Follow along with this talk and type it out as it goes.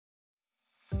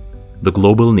The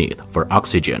global need for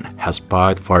oxygen has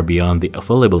spiked far beyond the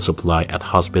available supply at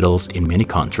hospitals in many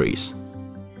countries.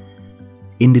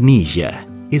 Indonesia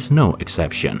is no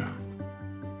exception.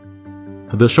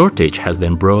 The shortage has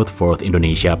then brought forth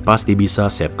Indonesia PASTI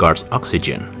BISA Safeguards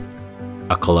Oxygen,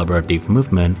 a collaborative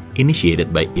movement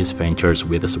initiated by IDPB Ventures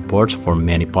with the support from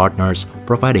many partners,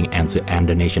 providing end-to-end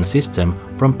donation system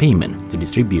from payment to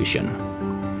distribution.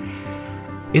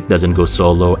 It doesn't go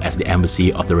solo, as the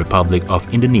Embassy of the Republic of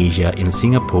Indonesia in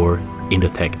Singapore,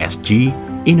 Indotech SG,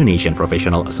 Indonesian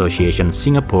Professional Association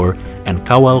Singapore, and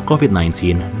Kawal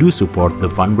COVID-19 do support the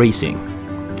fundraising.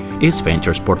 IDPB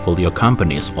Ventures portfolio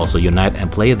companies also unite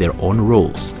and play their own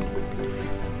roles.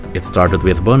 It started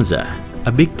with Bonza,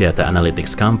 a big data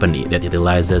analytics company that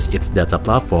utilizes its data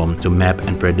platform to map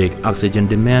and predict oxygen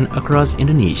demand across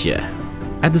Indonesia.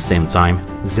 At the same time,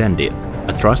 Zendit,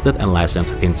 a trusted and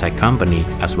licensed fintech company,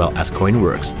 as well as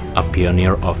Coinworks, a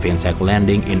pioneer of fintech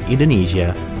lending in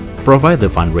Indonesia, provide the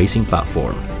fundraising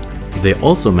platform. They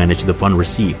also manage the fund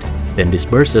received, then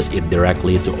disperses it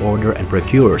directly to order and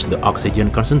procures the oxygen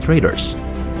concentrators.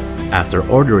 After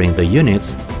ordering the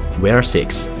units,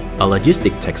 Ware6, a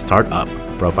logistic tech startup,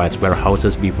 provides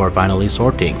warehouses before finally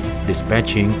sorting,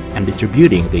 dispatching, and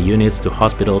distributing the units to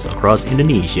hospitals across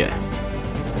Indonesia.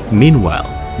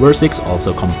 Meanwhile, Ware6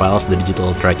 also compiles the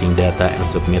digital tracking data and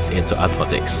submits it to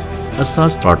Advotics, a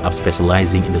SaaS startup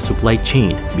specializing in the supply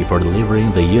chain before delivering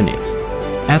the units.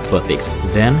 Advotics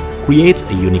then creates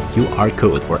a unique QR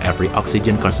code for every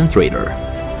oxygen concentrator.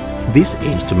 This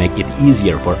aims to make it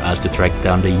easier for us to track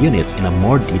down the units in a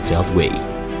more detailed way.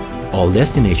 All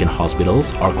destination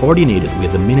hospitals are coordinated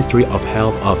with the Ministry of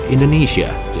Health of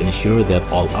Indonesia to ensure that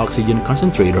all oxygen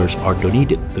concentrators are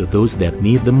donated to those that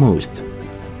need the most.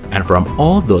 And from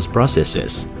all those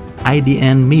processes,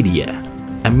 IDN Media,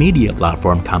 a media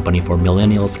platform company for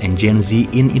millennials and Gen Z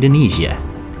in Indonesia,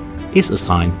 is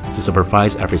assigned to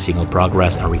supervise every single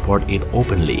progress and report it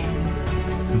openly.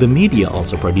 The media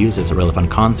also produces relevant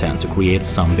content to create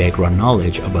some background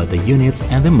knowledge about the units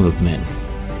and the movement.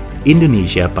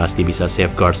 Indonesia PASTI BISA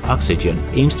Safeguards Oxygen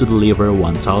aims to deliver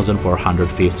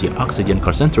 1,450 oxygen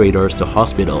concentrators to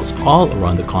hospitals all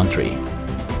around the country.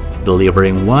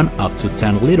 Delivering 1 up to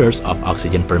 10 liters of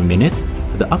oxygen per minute,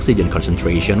 the oxygen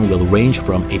concentration will range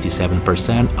from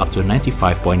 87% up to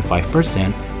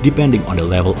 95.5% depending on the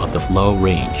level of the flow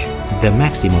range. The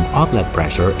maximum outlet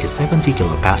pressure is 70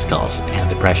 kilopascals and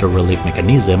the pressure relief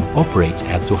mechanism operates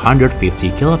at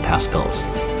 250 kilopascals,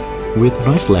 with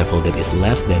noise level that is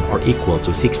less than or equal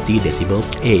to 60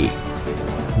 decibels A.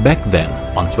 Back then,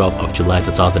 on 12th of July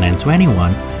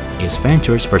 2021, IDPB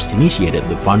Ventures first initiated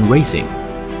the fundraising.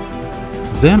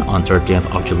 Then on 13th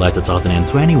of July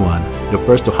 2021, the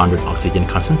first 200 oxygen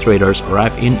concentrators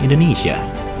arrived in Indonesia.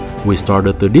 We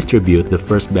started to distribute the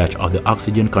first batch of the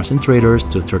oxygen concentrators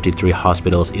to 33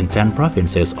 hospitals in 10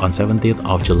 provinces on 17th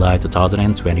of July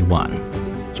 2021.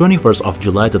 21st of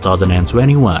July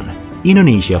 2021,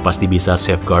 Indonesia PASTI BISA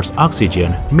Safeguards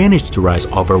Oxygen managed to raise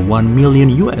over $1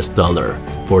 million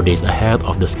 4 days ahead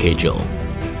of the schedule.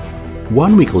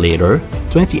 1 week later,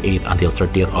 28th until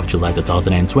 30th of July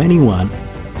 2021,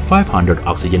 500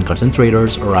 oxygen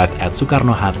concentrators arrived at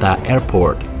Soekarno-Hatta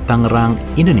Airport, Tangerang,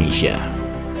 Indonesia.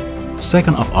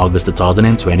 2nd of August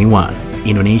 2021,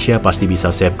 Indonesia PASTI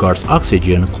BISA Safeguards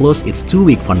Oxygen closed its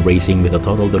 2-week fundraising with a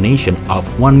total donation of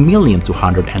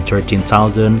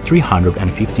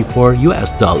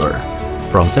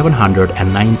 $1,213,354 from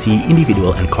 790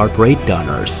 individual and corporate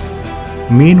donors.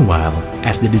 Meanwhile,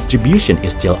 as the distribution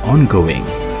is still ongoing,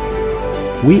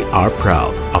 we are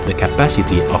proud of the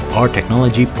capacity of our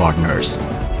technology partners.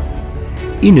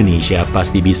 Indonesia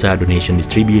PASTI BISA donation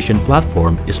distribution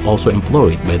platform is also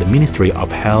employed by the Ministry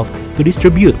of Health to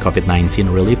distribute COVID-19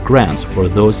 relief grants for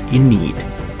those in need.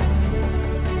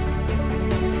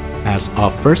 As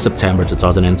of 1st September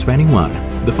 2021,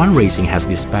 the fundraising has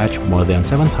dispatched more than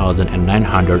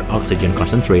 7,900 oxygen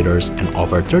concentrators and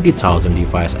over 30,000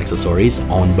 device accessories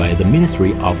owned by the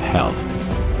Ministry of Health.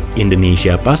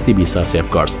 Indonesia PASTI BISA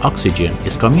Safeguards Oxygen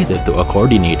is committed to a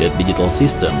coordinated digital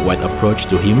system-wide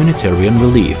approach to humanitarian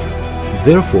relief.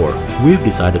 Therefore, we've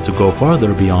decided to go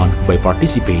further beyond by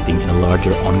participating in a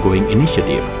larger ongoing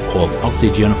initiative called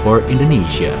Oxygen for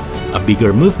Indonesia, a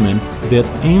bigger movement that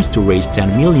aims to raise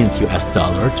 $10 million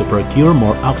to procure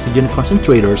more oxygen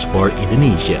concentrators for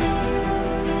Indonesia.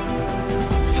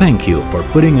 Thank you for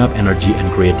putting up energy and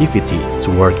creativity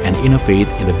to work and innovate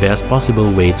in the best possible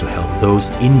way to help those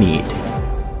in need.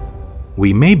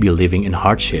 We may be living in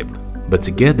hardship, but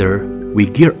together we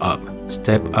gear up,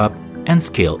 step up, and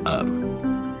scale up.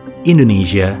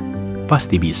 Indonesia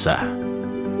PASTI BISA.